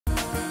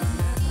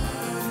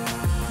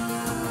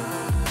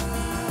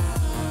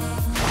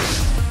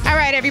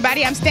right,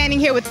 everybody, I'm standing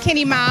here with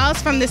Keni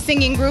Myles from the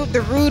singing group, the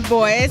Rude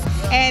Boys,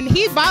 and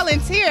he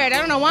volunteered, I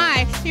don't know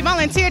why, he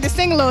volunteered to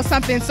sing a little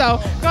something, so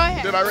go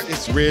ahead.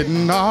 It's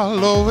written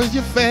all over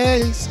your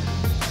face.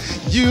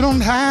 You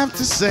don't have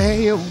to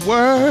say a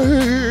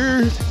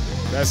word.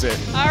 That's it.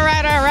 All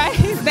right.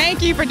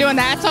 Thank you for doing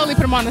that. I totally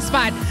put him on the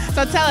spot.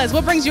 So tell us,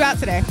 what brings you out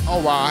today?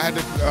 Oh, wow. I had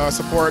to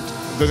support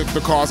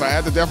the cause. I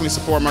had to definitely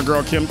support my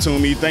girl, Kim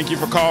Toomey. Thank you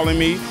for calling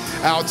me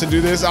out to do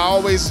this. I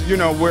always,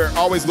 we're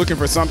always looking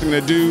for something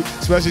to do,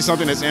 especially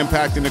something that's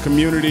impacting the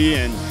community.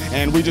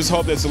 And we just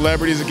hope that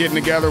celebrities are getting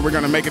together. We're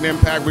going to make an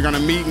impact. We're going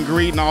to meet and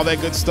greet and all that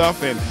good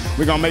stuff. And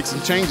we're going to make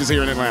some changes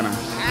here in Atlanta.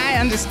 I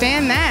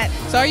understand that.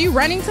 So are you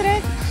running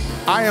today?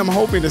 I am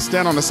hoping to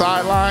stand on the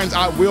sidelines.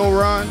 I will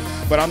run,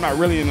 but I'm not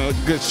really in a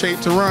good shape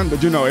to run.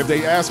 But if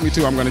they ask me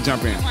to, I'm going to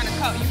jump in. You want to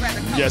coach? You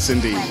rather coach? Yes,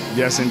 indeed.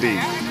 Yes, indeed.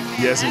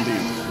 Yes, indeed.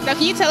 So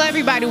can you tell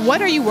everybody,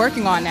 what are you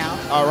working on now?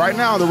 Right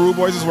now, the Rude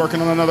Boys is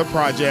working on another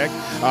project.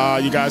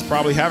 You guys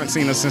probably haven't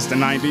seen us since the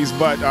 90s,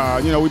 but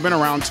we've been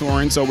around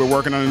touring, so we're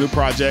working on a new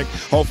project.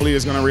 Hopefully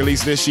it's going to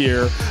release this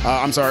year.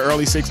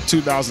 Early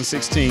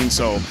 2016,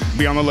 so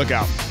be on the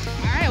lookout.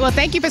 All right, well,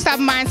 thank you for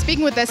stopping by and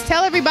speaking with us.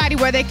 Tell everybody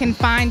where they can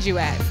find you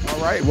at. All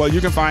right, well,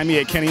 you can find me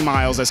at Keni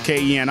Myles, that's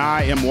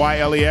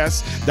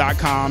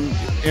KeniMyles.com,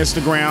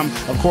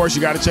 Instagram. Of course,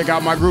 you got to check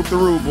out my group, the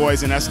Rude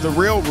Boys, and that's the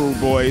real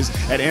Rude Boys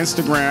at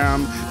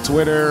Instagram,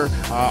 Twitter,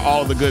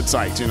 all of the good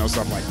sites,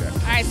 stuff like that. All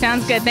right,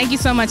 sounds good. Thank you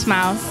so much,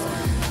 Myles.